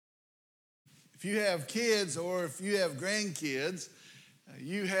If you have kids or if you have grandkids,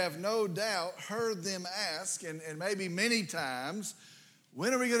 you have no doubt heard them ask, and maybe many times,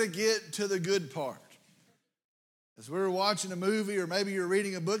 when are we going to get to the good part? As we're watching a movie or maybe you're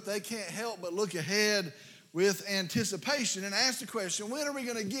reading a book, they can't help but look ahead with anticipation and ask the question, when are we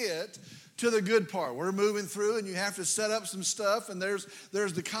going to get to the good part? We're moving through and you have to set up some stuff, and there's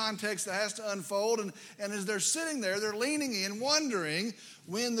the context that has to unfold, and as they're sitting there, they're leaning in, wondering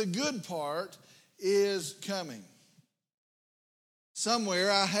when the good part is coming. Somewhere,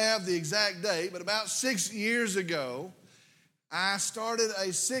 I have the exact date, but about 6 years ago, I started a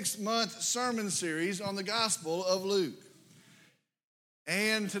 6-month sermon series on the Gospel of Luke.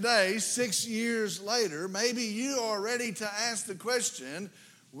 And today, 6 years later, maybe you are ready to ask the question,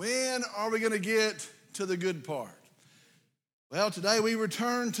 when are we going to get to the good part? Well, today we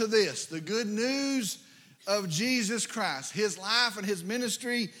return to this, the good news of Jesus Christ, his life and his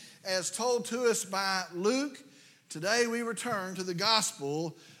ministry as told to us by Luke. Today we return to the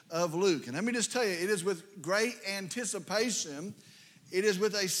Gospel of Luke. And let me just tell you, it is with great anticipation, it is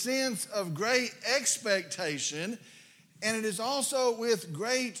with a sense of great expectation, and it is also with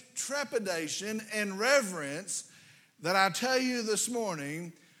great trepidation and reverence that I tell you this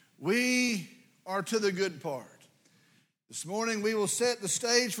morning, we are to the good part. This morning we will set the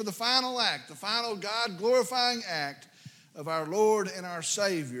stage for the final act, the final God-glorifying act of our Lord and our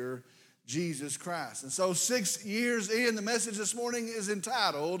Savior, Jesus Christ. And so 6 years in, the message this morning is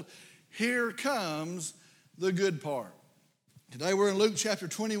entitled, Here Comes the Good Part. Today we're in Luke chapter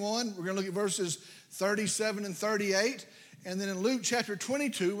 21. We're going to look at verses 37 and 38. And then in Luke chapter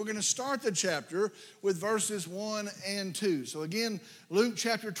 22, we're going to start the chapter with verses 1 and 2. So again, Luke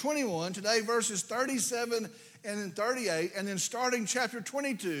chapter 21, today verses 37 and then 38, and then starting chapter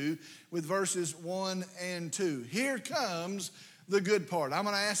 22 with verses 1 and 2. Here comes the good part. I'm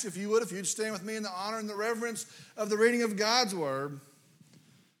going to ask if you'd stand with me in the honor and the reverence of the reading of God's Word.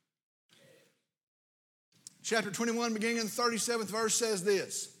 Chapter 21, beginning in the 37th verse, says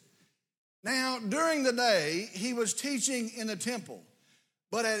this. Now, during the day, he was teaching in the temple,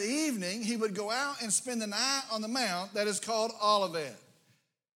 but at evening he would go out and spend the night on the mount that is called Olivet.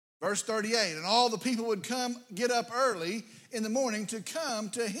 Verse 38, and all the people would get up early in the morning to come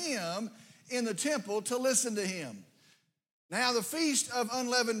to him in the temple to listen to him. Now the feast of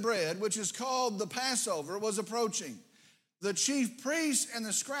unleavened bread, which is called the Passover, was approaching. The chief priests and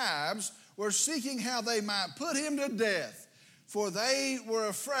the scribes were seeking how they might put him to death, for they were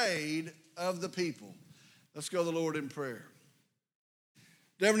afraid of the people. Let's go to the Lord in prayer.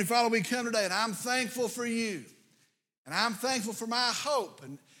 Dear Heavenly Father, we come today, and I'm thankful for you. And I'm thankful for my hope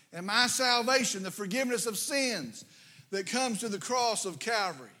and my salvation, the forgiveness of sins that comes to the cross of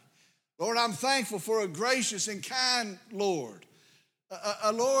Calvary. Lord, I'm thankful for a gracious and kind Lord,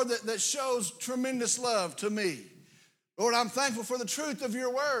 a Lord that shows tremendous love to me. Lord, I'm thankful for the truth of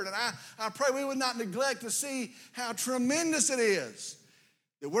your word, and I pray we would not neglect to see how tremendous it is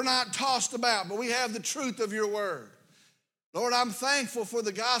that we're not tossed about, but we have the truth of your word. Lord, I'm thankful for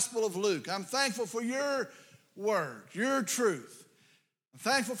the Gospel of Luke. I'm thankful for your word, your truth. I'm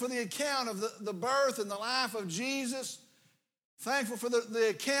thankful for the account of the birth and the life of Jesus. Thankful for the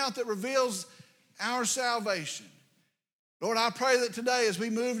account that reveals our salvation. Lord, I pray that today as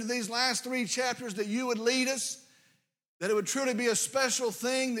we move to these last 3 chapters that you would lead us, that it would truly be a special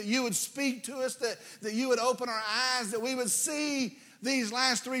thing, that you would speak to us, that you would open our eyes, that we would see these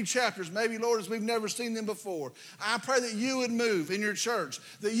last 3 chapters, maybe, Lord, as we've never seen them before. I pray that you would move in your church,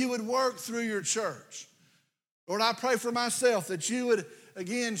 that you would work through your church. Lord, I pray for myself that you would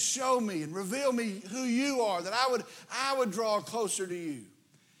again show me and reveal me who you are, that I would draw closer to you.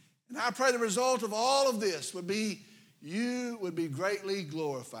 And I pray the result of all of this would be you would be greatly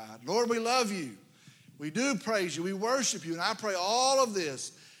glorified. Lord, we love you. We do praise you. We worship you. And I pray all of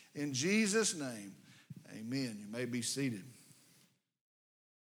this in Jesus' name. Amen. You may be seated.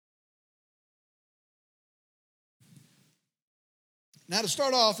 Now, to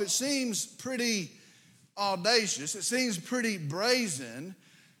start off, it seems pretty audacious, it seems pretty brazen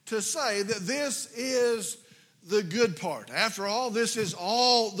to say that this is the good part. After all, this is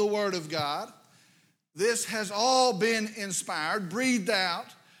all the Word of God. This has all been inspired, breathed out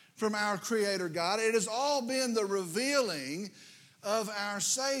from our Creator God. It has all been the revealing of our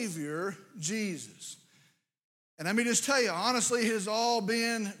Savior, Jesus. And let me just tell you, honestly, it has all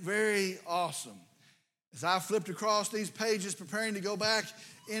been very awesome. As I flipped across these pages preparing to go back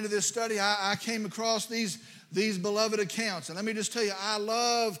into this study, I came across these beloved accounts. And let me just tell you, I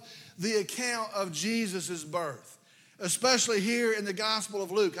love the account of Jesus' birth, especially here in the Gospel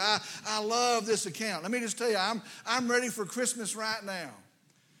of Luke. I love this account. Let me just tell you, I'm ready for Christmas right now.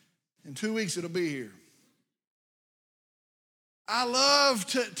 In 2 weeks, it'll be here. I love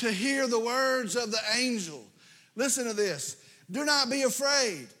to hear the words of the angel. Listen to this. Do not be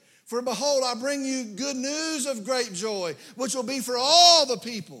afraid, for behold, I bring you good news of great joy, which will be for all the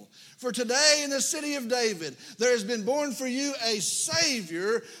people. For today in the city of David, there has been born for you a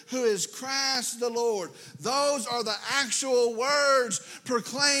Savior who is Christ the Lord. Those are the actual words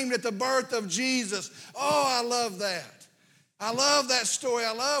proclaimed at the birth of Jesus. Oh, I love that. I love that story.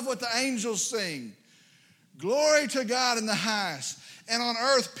 I love what the angels sing. Glory to God in the highest, and on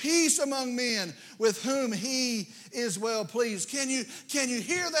earth peace among men with whom he is well pleased. Can you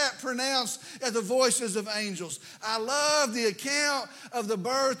hear that pronounced as the voices of angels? I love the account of the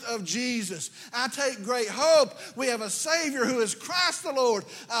birth of Jesus. I take great hope. We have a Savior who is Christ the Lord.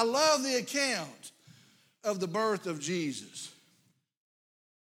 I love the account of the birth of Jesus.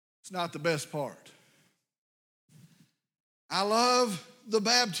 It's not the best part. I love the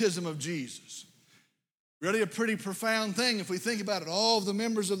baptism of Jesus. Really a pretty profound thing if we think about it. All of the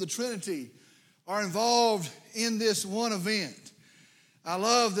members of the Trinity are involved in this one event. I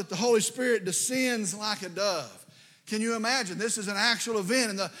love that the Holy Spirit descends like a dove. Can you imagine? This is an actual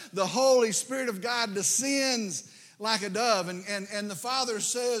event, and the Holy Spirit of God descends like a dove. And the Father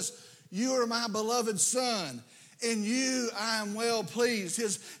says, you are my beloved Son. In you I am well pleased.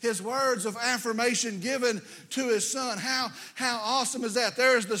 His words of affirmation given to his Son. How awesome is that?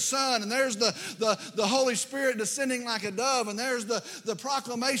 There's the Son, and there's the Holy Spirit descending like a dove, and there's the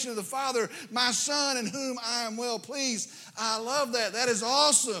proclamation of the Father, my Son in whom I am well pleased. I love that. That is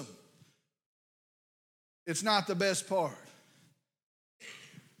awesome. It's not the best part.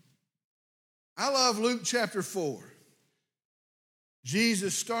 I love Luke chapter 4.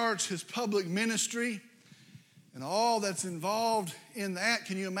 Jesus starts his public ministry and all that's involved in that.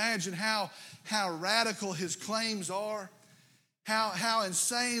 Can you imagine how radical his claims are? How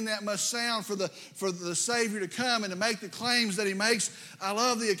insane that must sound for the Savior to come and to make the claims that he makes. I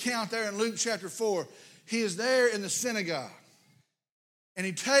love the account there in Luke chapter 4. He is there in the synagogue, and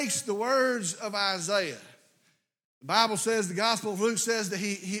he takes the words of Isaiah. The Bible says, the Gospel of Luke says that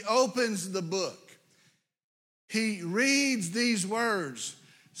he opens the book. He reads these words,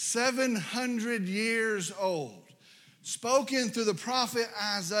 700 years old, spoken through the prophet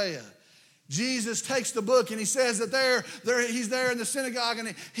Isaiah. Jesus takes the book and he says that he's there in the synagogue,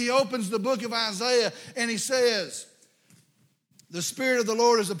 and he opens the book of Isaiah and he says, the Spirit of the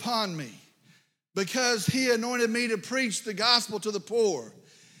Lord is upon me because he anointed me to preach the gospel to the poor.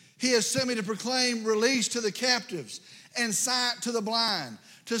 He has sent me to proclaim release to the captives and sight to the blind,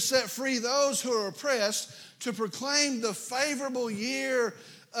 to set free those who are oppressed, to proclaim the favorable year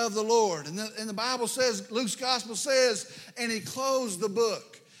of the Lord. And the Bible says, Luke's gospel says, and he closed the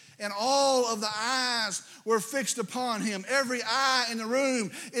book, and all of the eyes were fixed upon him. Every eye in the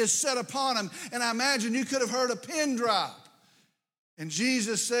room is set upon him. And I imagine you could have heard a pin drop. And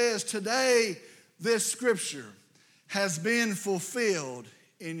Jesus says, today this scripture has been fulfilled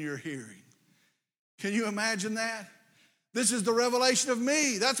in your hearing. Can you imagine that? This is the revelation of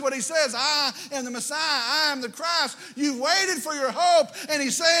me. That's what he says. I am the Messiah. I am the Christ. You've waited for your hope. And he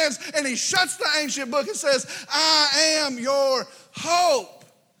says, and he shuts the ancient book and says, I am your hope.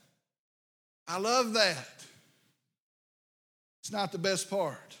 I love that. It's not the best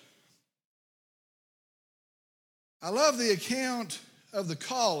part. I love the account of the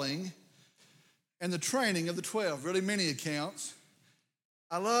calling and the training of the 12. Really many accounts.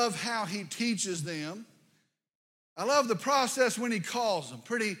 I love how he teaches them. I love the process when he calls them.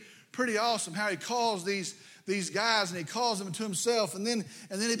 Pretty awesome how he calls these guys, and he calls them to himself, and then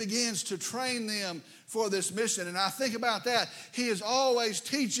he begins to train them for this mission. And I think about that. He is always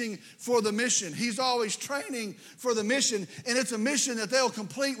teaching for the mission. He's always training for the mission, and it's a mission that they'll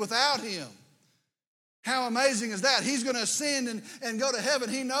complete without him. How amazing is that? He's going to ascend and go to heaven.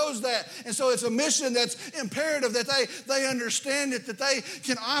 He knows that. And so it's a mission that's imperative that they understand it, that they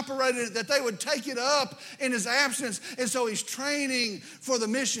can operate it, that they would take it up in his absence. And so he's training for the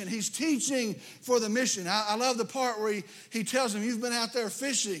mission. He's teaching for the mission. I love the part where he tells them, you've been out there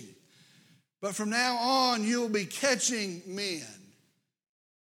fishing, but from now on you'll be catching men.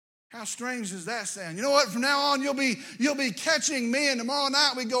 How strange does that sound? You know what? From now on, you'll be catching men. Tomorrow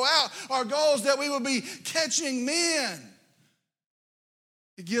night we go out. Our goal is that we will be catching men.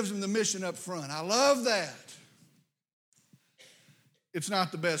 He gives them the mission up front. I love that. It's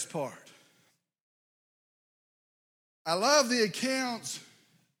not the best part. I love the accounts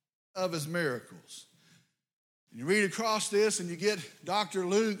of his miracles. And you read across this and you get Dr.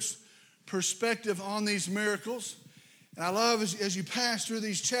 Luke's perspective on these miracles. And I love as you pass through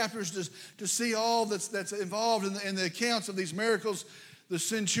these chapters to see all that's involved in the accounts of these miracles. the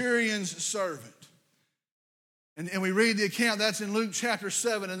centurion's servant. And we read the account, that's in Luke chapter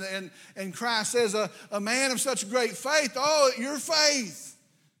 7, and Christ says, a man of such great faith, oh, your faith.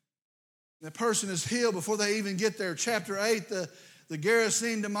 And the person is healed before they even get there. Chapter 8, the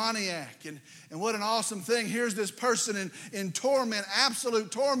Gerasene demoniac. And what an awesome thing. Here's this person in torment,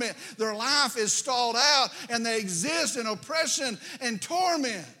 absolute torment. Their life is stalled out, and they exist in oppression and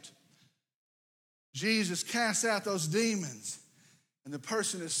torment. Jesus casts out those demons. And the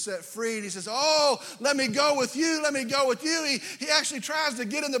person is set free, and he says, oh, let me go with you, let me go with you. He actually tries to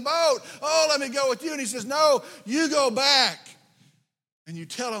get in the boat. Oh, let me go with you. And he says, no, you go back. And you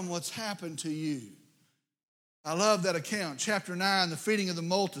tell him what's happened to you. I love that account. Chapter 9, the feeding of the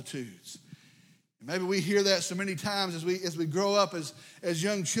multitudes. And maybe we hear that so many times as we grow up as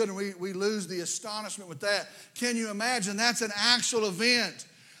young children, we lose the astonishment with that. Can you imagine? That's an actual event.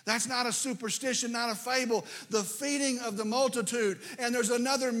 That's not a superstition, not a fable. The feeding of the multitude. And there's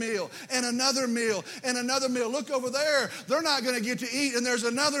another meal, and another meal, and another meal. Look over there. They're not going to get to eat, and there's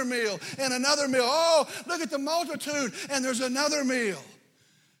another meal, and another meal. Oh, look at the multitude, and there's another meal,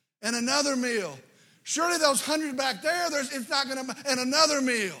 and another meal. Surely those 100 back there, it's not going to, and another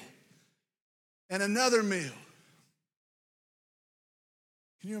meal, and another meal.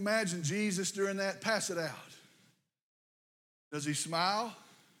 Can you imagine Jesus during that? Pass it out. Does he smile?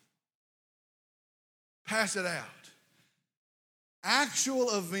 Pass it out.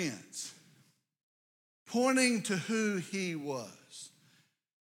 Actual events pointing to who he was.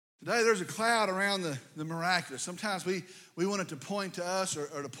 Today there's a cloud around the miraculous. Sometimes we want it to point to us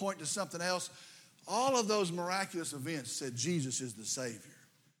or to point to something else. All of those miraculous events said Jesus is the Savior.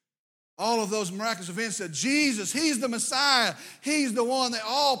 All of those miraculous events said Jesus, he's the Messiah. He's the one. They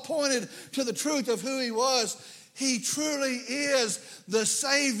all pointed to the truth of who he was. He truly is the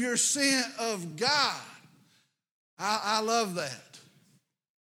Savior sent of God. I love that.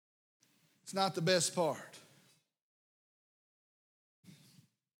 It's not the best part.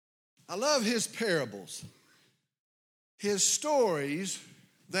 I love his parables, his stories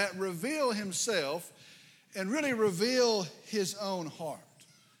that reveal himself and really reveal his own heart.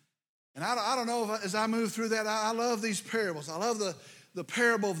 And I don't know if as I move through that, I love these parables. I love the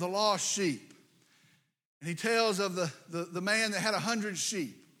parable of the lost sheep. And he tells of the man that had 100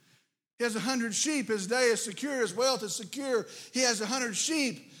 sheep. He has 100 sheep. His day is secure. His wealth is secure. He has 100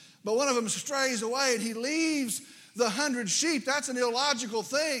 sheep, but one of them strays away and he leaves the 100 sheep. That's an illogical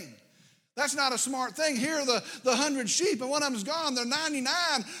thing. That's not a smart thing. Here are the 100 sheep, and one of them's gone. The 99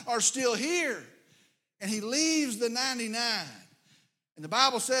 are still here. And he leaves the 99. And the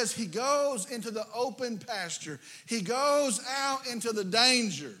Bible says he goes into the open pasture. He goes out into the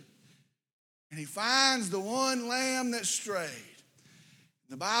danger. And he finds the one lamb that strayed.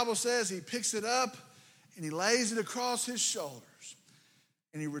 The Bible says he picks it up and he lays it across his shoulders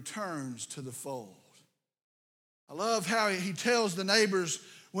and he returns to the fold. I love how he tells the neighbors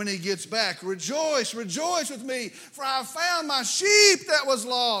when he gets back, rejoice, rejoice with me, for I found my sheep that was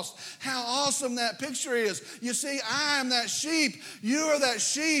lost. How awesome that picture is. You see, I am that sheep. You are that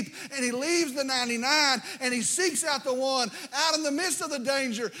sheep. And he leaves the 99 and he seeks out the one out in the midst of the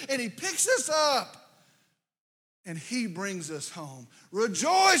danger and he picks us up. And he brings us home.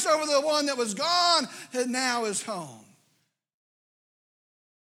 Rejoice over the one that was gone and now is home.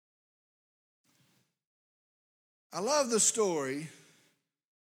 I love the story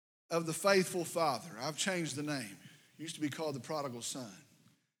of the faithful father. I've changed the name. It used to be called the prodigal son.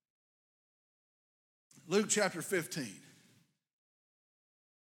 Luke chapter 15.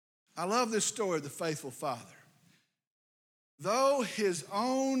 I love this story of the faithful father. Though his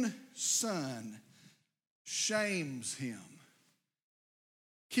own son shames him.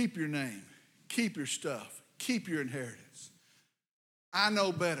 Keep your name. Keep your stuff. Keep your inheritance. I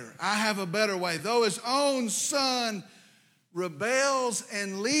know better. I have a better way. Though his own son rebels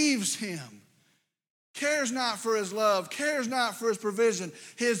and leaves him, cares not for his love, cares not for his provision.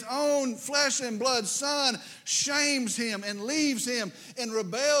 His own flesh and blood son shames him and leaves him and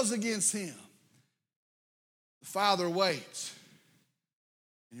rebels against him. The father waits.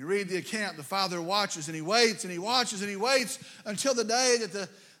 And you read the account, the father watches and he waits and he watches and he waits until the day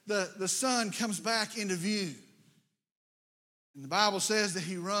that the son comes back into view. And the Bible says that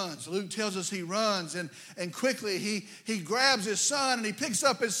he runs. Luke tells us he runs and quickly he grabs his son and he picks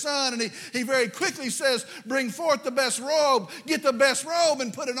up his son and he very quickly says, bring forth the best robe, get the best robe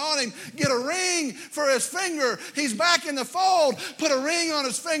and put it on him. Get a ring for his finger. He's back in the fold. Put a ring on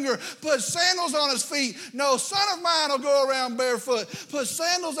his finger. Put sandals on his feet. No son of mine will go around barefoot. Put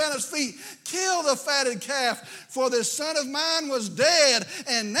sandals on his feet. Kill the fatted calf. For this son of mine was dead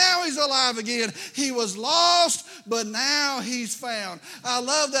and now he's alive again. He was lost, but now he he's found. I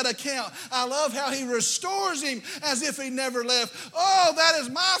love that account. I love how he restores him as if he never left. Oh, that is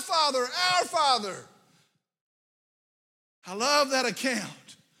my Father, our Father. I love that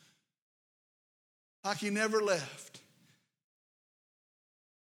account. Like he never left.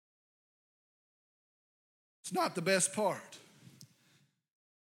 It's not the best part.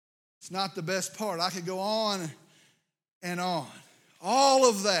 It's not the best part. I could go on and on. All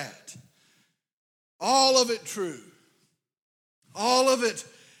of that. All of it true. All of it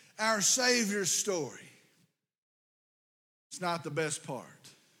our Savior's story. It's not the best part.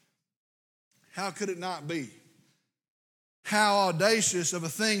 How could it not be? How audacious of a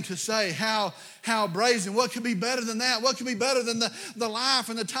thing to say. How brazen. What could be better than that? What could be better than the life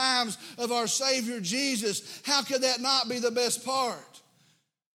and the times of our Savior Jesus? How could that not be the best part?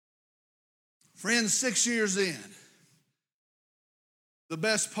 Friends, 6 years in, the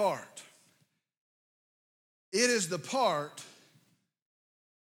best part. It is the part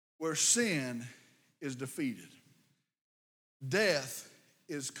where sin is defeated. Death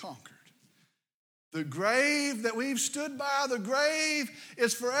is conquered. The grave that we've stood by, the grave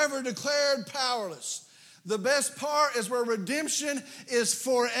is forever declared powerless. The best part is where redemption is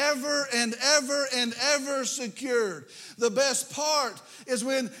forever and ever secured. The best part is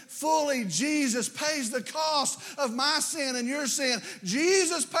when fully Jesus pays the cost of my sin and your sin.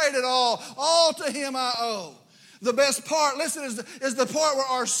 Jesus paid it all. All to him I owe. The best part, listen, is the part where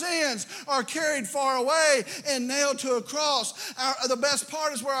our sins are carried far away and nailed to a cross. The best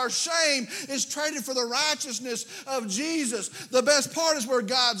part is where our shame is traded for the righteousness of Jesus. The best part is where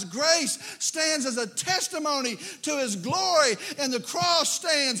God's grace stands as a testimony to his glory, and the cross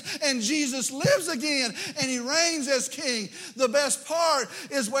stands and Jesus lives again and he reigns as king. The best part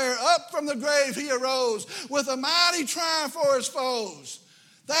is where up from the grave he arose with a mighty triumph for his foes.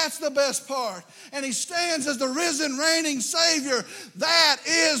 That's the best part. And he stands as the risen, reigning Savior. That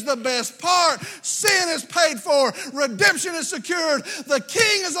is the best part. Sin is paid for. Redemption is secured. The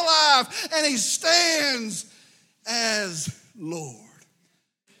King is alive. And he stands as Lord.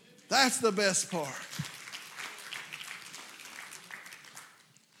 That's the best part.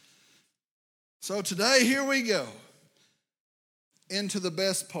 So today, here we go into the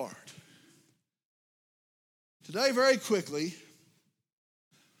best part. Today, very quickly,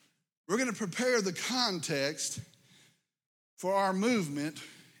 we're going to prepare the context for our movement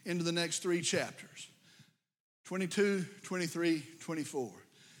into the next 3 chapters, 22, 23, 24.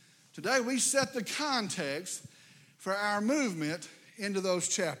 Today we set the context for our movement into those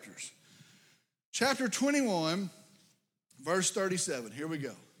chapters. Chapter 21, verse 37. Here we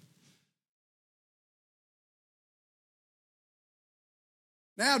go.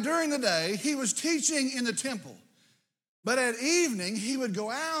 Now during the day he was teaching in the temple, but at evening he would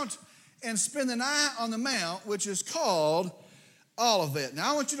go out and spend the night on the mount, which is called Olivet.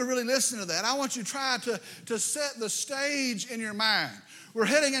 Now, I want you to really listen to that. I want you to try to set the stage in your mind. We're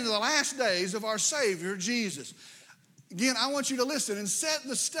heading into the last days of our Savior, Jesus. Again, I want you to listen and set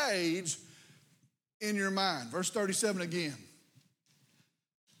the stage in your mind. Verse 37 again.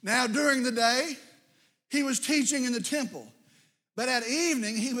 Now, during the day, he was teaching in the temple, but at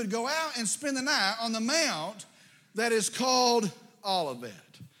evening he would go out and spend the night on the mount that is called Olivet.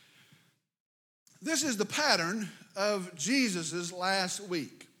 This is the pattern of Jesus' last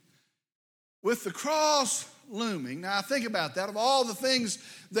week. With the cross looming, now think about that, of all the things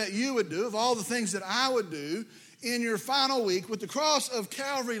that you would do, of all the things that I would do in your final week, with the cross of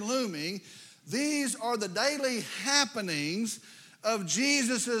Calvary looming, these are the daily happenings of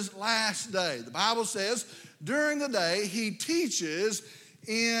Jesus' last day. The Bible says during the day he teaches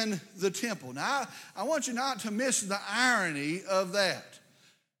in the temple. Now, I want you not to miss the irony of that.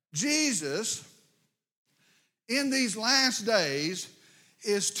 Jesus, in these last days,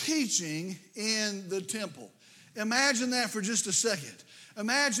 is teaching in the temple. Imagine that for just a second.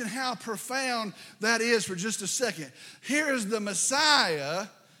 Imagine how profound that is for just a second. Here is the Messiah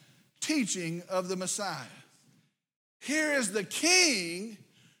teaching of the Messiah. Here is the King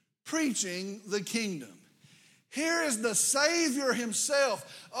preaching the kingdom. Here is the Savior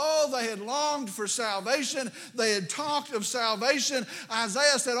himself. Oh, they had longed for salvation. They had talked of salvation.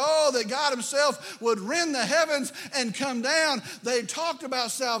 Isaiah said, oh, that God himself would rend the heavens and come down. They talked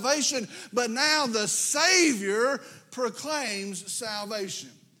about salvation, but now the Savior proclaims salvation.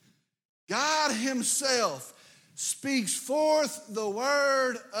 God himself speaks forth the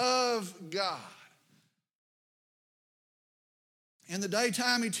word of God. In the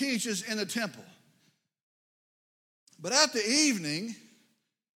daytime, he teaches in the temple. But at the evening,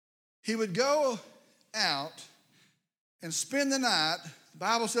 he would go out and spend the night, the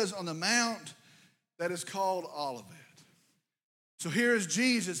Bible says, on the mount that is called Olivet. So here is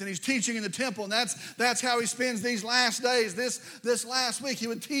Jesus, and he's teaching in the temple, and that's how he spends these last days. This last week, he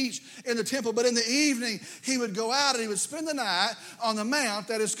would teach in the temple, but in the evening, he would go out and he would spend the night on the mount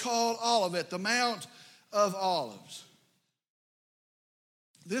that is called Olivet, the Mount of Olives.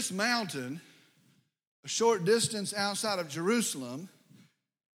 This mountain, a short distance outside of Jerusalem,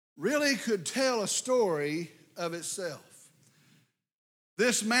 really could tell a story of itself.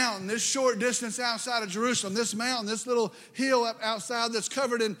 This mountain, this short distance outside of Jerusalem, this mountain, this little hill up outside that's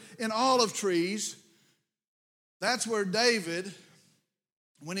covered in olive trees, that's where David,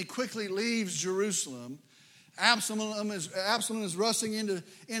 when he quickly leaves Jerusalem, Absalom is rushing into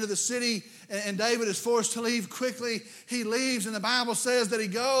the city, and David is forced to leave quickly. He leaves, and the Bible says that he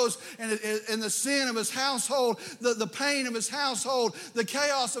goes, and the sin of his household, the pain of his household, the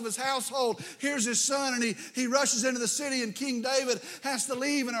chaos of his household. Here's his son, and he rushes into the city, and King David has to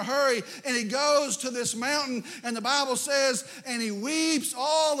leave in a hurry, and he goes to this mountain, and the Bible says, and he weeps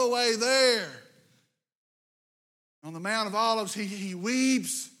all the way there. On the Mount of Olives, he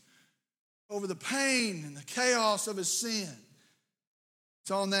weeps over the pain and the chaos of his sin.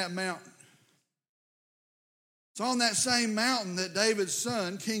 It's on that mountain. It's on that same mountain that David's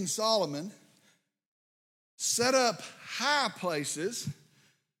son, King Solomon, set up high places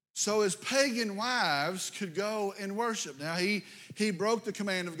so his pagan wives could go and worship. Now, he broke the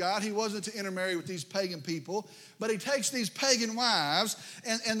command of God. He wasn't to intermarry with these pagan people, but he takes these pagan wives,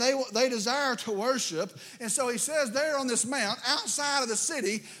 and they desire to worship. And so he says there on this mount, outside of the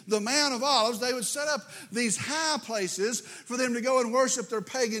city, the Mount of Olives, they would set up these high places for them to go and worship their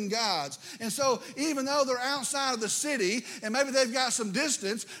pagan gods. And so even though they're outside of the city, and maybe they've got some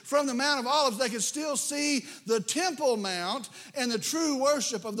distance from the Mount of Olives, they can still see the Temple Mount and the true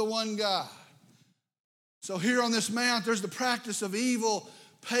worship of the one God. So here on this mount, there's the practice of evil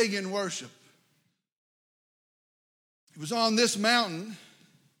pagan worship. It was on this mountain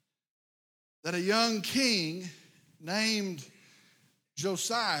that a young king named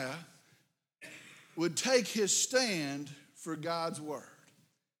Josiah would take his stand for God's word.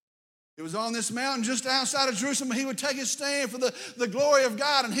 It was on this mountain just outside of Jerusalem. He would take his stand for the glory of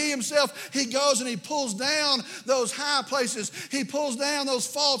God. And he himself, he goes and he pulls down those high places. He pulls down those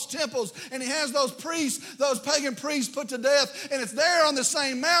false temples. And he has those priests, those pagan priests put to death. And it's there on the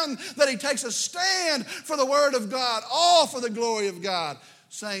same mountain that he takes a stand for the word of God. All for the glory of God.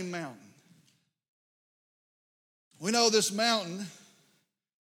 Same mountain. We know this mountain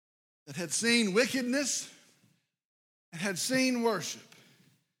that had seen wickedness and had seen worship.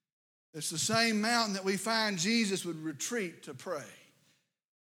 It's the same mountain that we find Jesus would retreat to pray.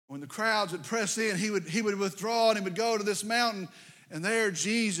 When the crowds would press in, he would withdraw and he would go to this mountain, and there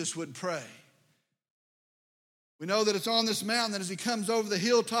Jesus would pray. We know that it's on this mountain that as he comes over the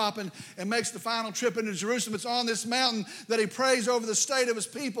hilltop and makes the final trip into Jerusalem, it's on this mountain that he prays over the state of his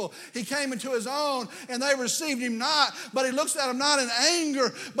people. He came into his own, and they received him not, but he looks at them not in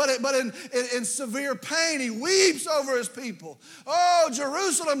anger, but in severe pain. He weeps over his people. Oh,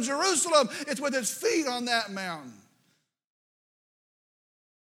 Jerusalem, Jerusalem, it's with its feet on that mountain.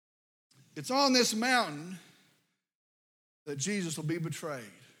 It's on this mountain that Jesus will be betrayed.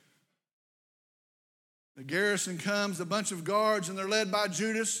 The garrison comes, a bunch of guards, and they're led by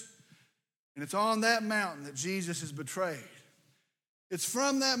Judas. And it's on that mountain that Jesus is betrayed. It's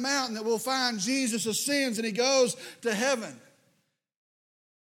from that mountain that we'll find Jesus ascends and he goes to heaven.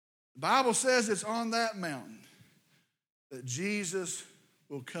 The Bible says it's on that mountain that Jesus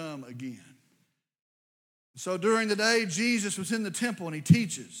will come again. So during the day, Jesus was in the temple and he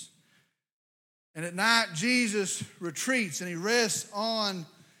teaches. And at night, Jesus retreats and he rests on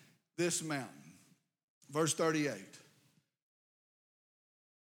this mountain. Verse 38.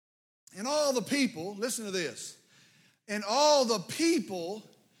 And all the people, listen to this, and all the people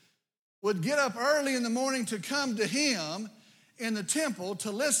would get up early in the morning to come to him in the temple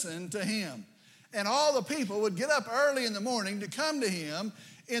to listen to him. And all the people would get up early in the morning to come to him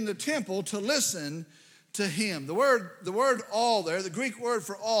in the temple to listen to him. The word all there, the Greek word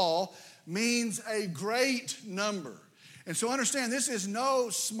for all, means a great number. And so understand, this is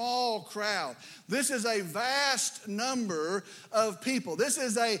no small crowd. This is a vast number of people. This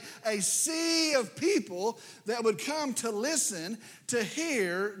is a sea of people that would come to listen, to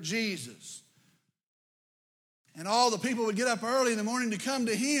hear Jesus. And all the people would get up early in the morning to come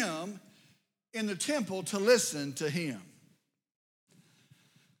to him in the temple to listen to him.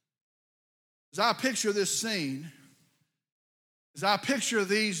 As I picture this scene, as I picture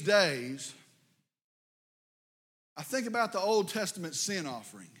these days, I think about the Old Testament sin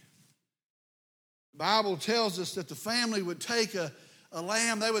offering. The Bible tells us that the family would take a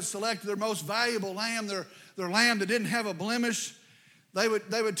lamb. They would select their most valuable lamb, their lamb that didn't have a blemish, They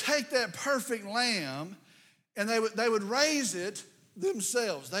would take that perfect lamb and they would raise it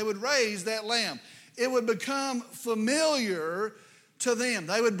themselves. They would raise that lamb. It would become familiar to them.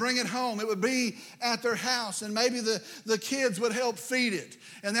 They would bring it home. It would be at their house, and maybe the kids would help feed it.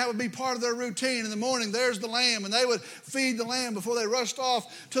 And that would be part of their routine. In the morning, there's the lamb, and they would feed the lamb before they rushed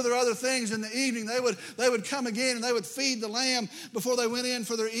off to their other things. In the evening, they would come again, and they would feed the lamb before they went in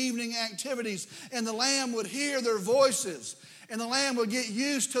for their evening activities. And the lamb would hear their voices. And the lamb would get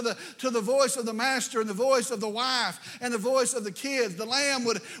used to the voice of the master and the voice of the wife and the voice of the kids. The lamb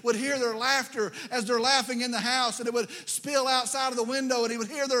would hear their laughter as they're laughing in the house, and it would spill outside of the window, and he would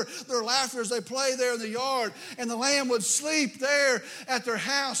hear their laughter as they play there in the yard. And the lamb would sleep there at their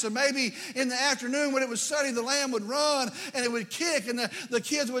house. And maybe in the afternoon when it was sunny, the lamb would run and it would kick, and the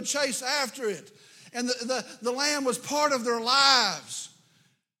kids would chase after it. And the lamb was part of their lives.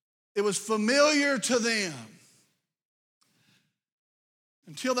 It was familiar to them.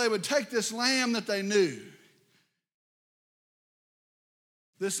 Until they would take this lamb that they knew,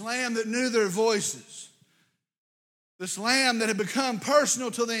 this lamb that knew their voices, this lamb that had become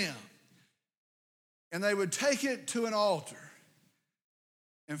personal to them, and they would take it to an altar,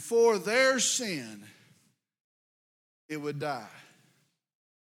 and for their sin, it would die.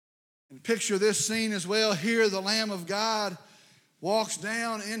 And picture this scene as well. Here the Lamb of God walks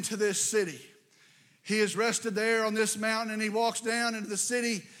down into this city. He is rested there on this mountain, and he walks down into the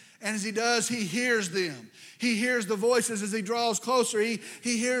city, and as he does, he hears them. He hears the voices as he draws closer. He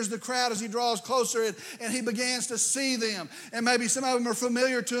hears the crowd as he draws closer, and he begins to see them. And maybe some of them are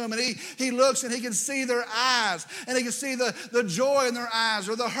familiar to him, and he looks and he can see their eyes, and he can see the joy in their eyes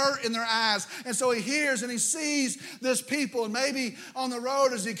or the hurt in their eyes. And so he hears and he sees this people, and maybe on the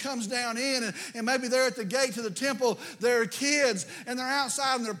road as he comes down in, and maybe they're at the gate to the temple, there are kids, and they're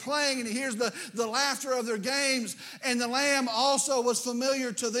outside and they're playing, and he hears the laughter of their games, and the lamb also was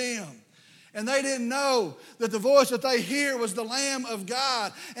familiar to them. And they didn't know that the voice that they hear was the Lamb of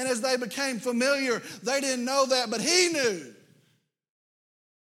God. And as they became familiar, they didn't know that, but he knew.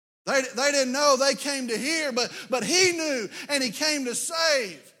 They didn't know they came to hear, but he knew, and he came to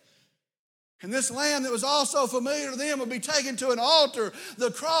save. And this lamb that was also familiar to them would be taken to an altar,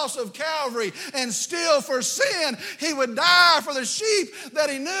 the cross of Calvary, and still for sin, he would die for the sheep that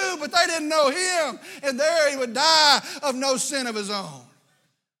he knew, but they didn't know him. And there he would die of no sin of his own.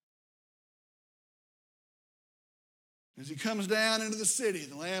 As he comes down into the city,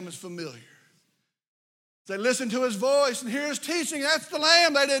 the lamb is familiar. They listen to his voice and hear his teaching. That's the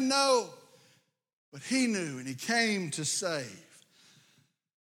lamb they didn't know. But he knew, and he came to save.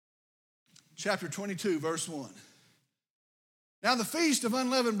 Chapter 22, verse 1. Now the feast of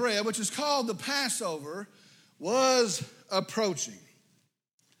unleavened bread, which is called the Passover, was approaching.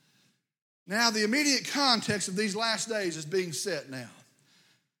 Now the immediate context of these last days is being set now.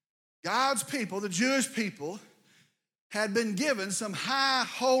 God's people, the Jewish people, had been given some high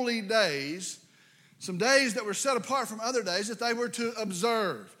holy days, some days that were set apart from other days that they were to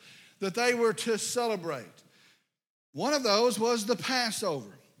observe, that they were to celebrate. One of those was the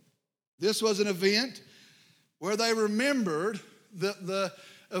Passover. This was an event where they remembered the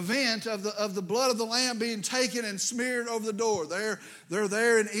event of the blood of the lamb being taken and smeared over the door. They're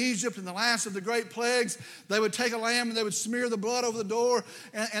there in Egypt in the last of the great plagues. They would take a lamb and they would smear the blood over the door,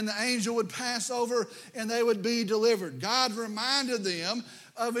 and the angel would pass over and they would be delivered. God reminded them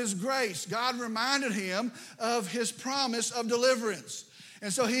of his grace. God reminded him of his promise of deliverance.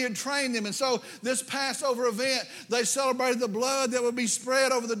 And so he had trained them. And so this Passover event, they celebrated the blood that would be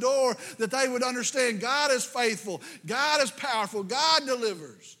spread over the door, that they would understand God is faithful, God is powerful, God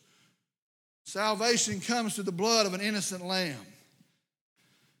delivers. Salvation comes through the blood of an innocent lamb.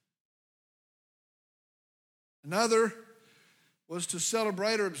 Another was to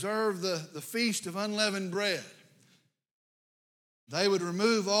celebrate or observe the feast of unleavened bread. They would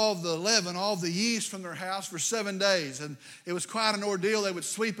remove all the leaven, all the yeast from their house for 7 days. And it was quite an ordeal. They would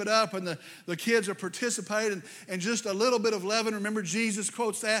sweep it up, and the kids would participate. And just a little bit of leaven, remember Jesus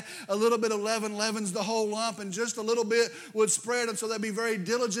quotes that, a little bit of leaven leavens the whole lump, and just a little bit would spread. And so they'd be very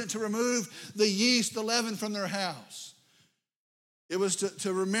diligent to remove the yeast, the leaven from their house. It was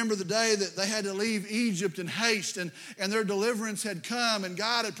to remember the day that they had to leave Egypt in haste, and their deliverance had come, and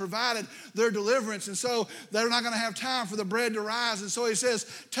God had provided their deliverance. And so they're not going to have time for the bread to rise. And so he says,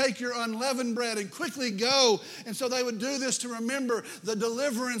 take your unleavened bread and quickly go. And so they would do this to remember the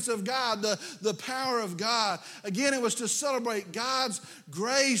deliverance of God, the power of God. Again, it was to celebrate God's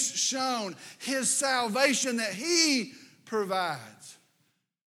grace shown, his salvation that he provides.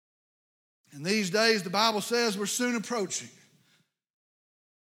 And these days, the Bible says, we're soon approaching.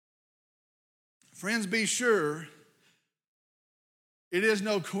 Friends, be sure It is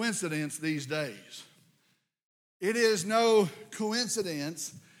no coincidence these days. It is no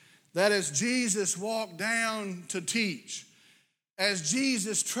coincidence that as Jesus walked down to teach, as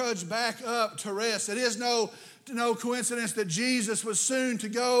Jesus trudged back up to rest, it is no coincidence that Jesus was soon to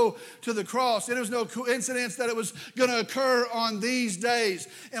go to the cross. It was no coincidence that it was going to occur on these days.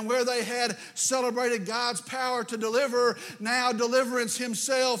 And where they had celebrated God's power to deliver, now deliverance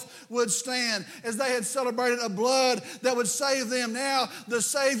himself would stand. As they had celebrated a blood that would save them, now the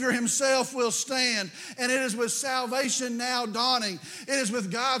Savior himself will stand. And it is with salvation now dawning. It is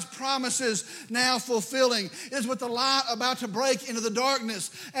with God's promises now fulfilling. It is with the light about to break into the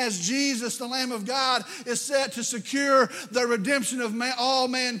darkness as Jesus, the Lamb of God, is set to secure the redemption of all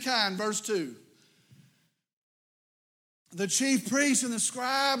mankind. Verse 2. The chief priests and the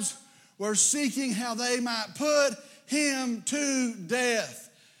scribes were seeking how they might put him to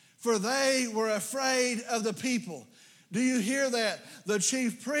death, for they were afraid of the people. Do you hear that? The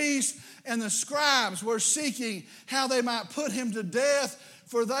chief priests and the scribes were seeking how they might put him to death,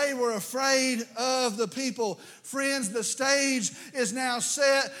 for they were afraid of the people. Friends, the stage is now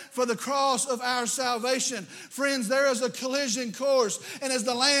set for the cross of our salvation. Friends, there is a collision course. And as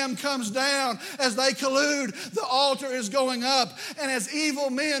the Lamb comes down, as they collude, the altar is going up. And as evil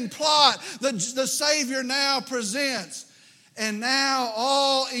men plot, the Savior now presents. And now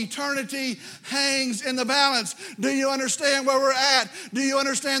all eternity hangs in the balance. Do you understand where we're at? Do you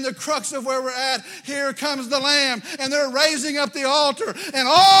understand the crux of where we're at? Here comes the Lamb, and they're raising up the altar, and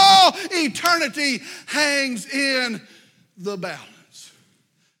all eternity hangs in the balance.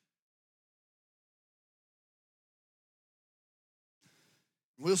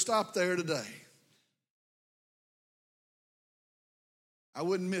 We'll stop there today. I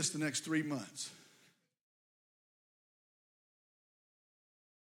wouldn't miss the next 3 months.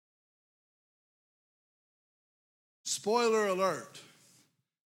 Spoiler alert,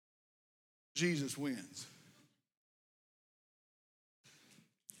 Jesus wins.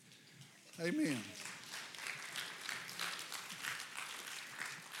 Amen.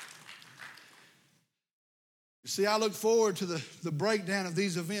 You see, I look forward to the breakdown of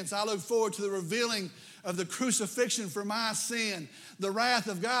these events. I look forward to the revealing of the crucifixion for my sin, the wrath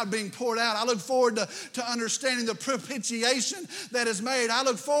of God being poured out. I look forward to understanding the propitiation that is made. I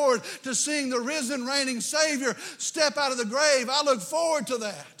look forward to seeing the risen, reigning Savior step out of the grave. I look forward to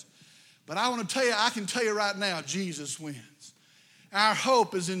that. But I want to tell you, I can tell you right now, Jesus wins. Our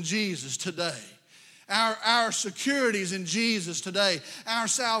hope is in Jesus today. Our security is in Jesus today. Our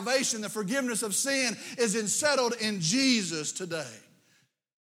salvation, the forgiveness of sin, is settled in Jesus today.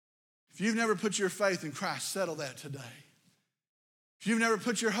 If you've never put your faith in Christ, settle that today. If you've never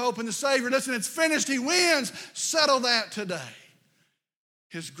put your hope in the Savior, listen, it's finished, He wins, settle that today.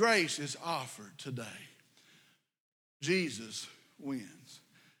 His grace is offered today. Jesus wins.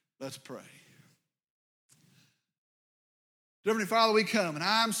 Let's pray. Heavenly Father, we come, and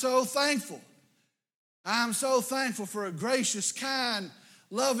I'm so thankful. I'm so thankful for a gracious, kind,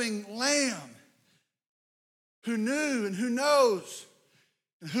 loving Lamb who knew and who knows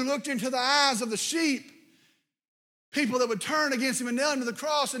and who looked into the eyes of the sheep, people that would turn against him and nail him to the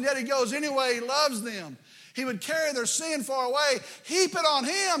cross, and yet he goes anyway. He loves them. He would carry their sin far away. Heap it on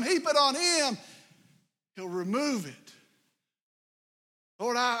him. Heap it on him. He'll remove it.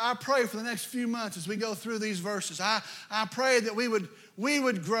 Lord, I pray for the next few months as we go through these verses. I pray that we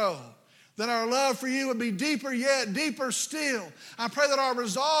would grow, that our love for you would be deeper yet, deeper still. I pray that our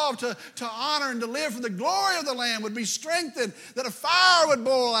resolve to honor and to live for the glory of the Lamb would be strengthened, that a fire would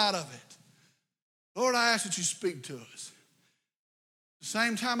boil out of it. Lord, I ask that you speak to us. At the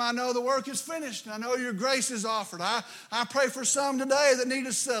same time, I know the work is finished, and I know your grace is offered. I pray for some today that need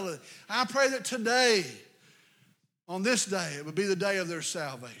to settle it. I pray that today, on this day, it would be the day of their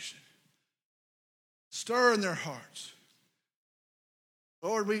salvation. Stir in their hearts.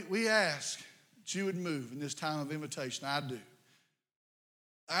 Lord, we ask that you would move in this time of invitation. I do.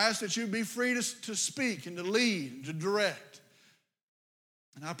 I ask that you would be free to speak and to lead and to direct.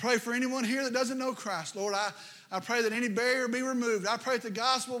 And I pray for anyone here that doesn't know Christ. Lord, I pray that any barrier be removed. I pray that the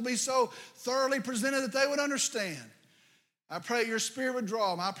gospel will be so thoroughly presented that they would understand. I pray that your Spirit would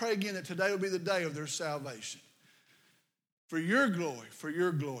draw them. I pray again that today will be the day of their salvation. For your glory, for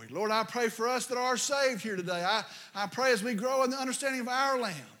your glory. Lord, I pray for us that are saved here today. I pray as we grow in the understanding of our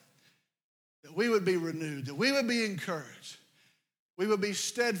Lamb, that we would be renewed, that we would be encouraged, we would be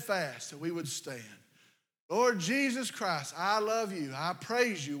steadfast, that we would stand. Lord Jesus Christ, I love you. I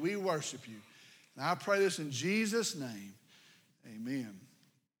praise you. We worship you. And I pray this in Jesus' name. Amen.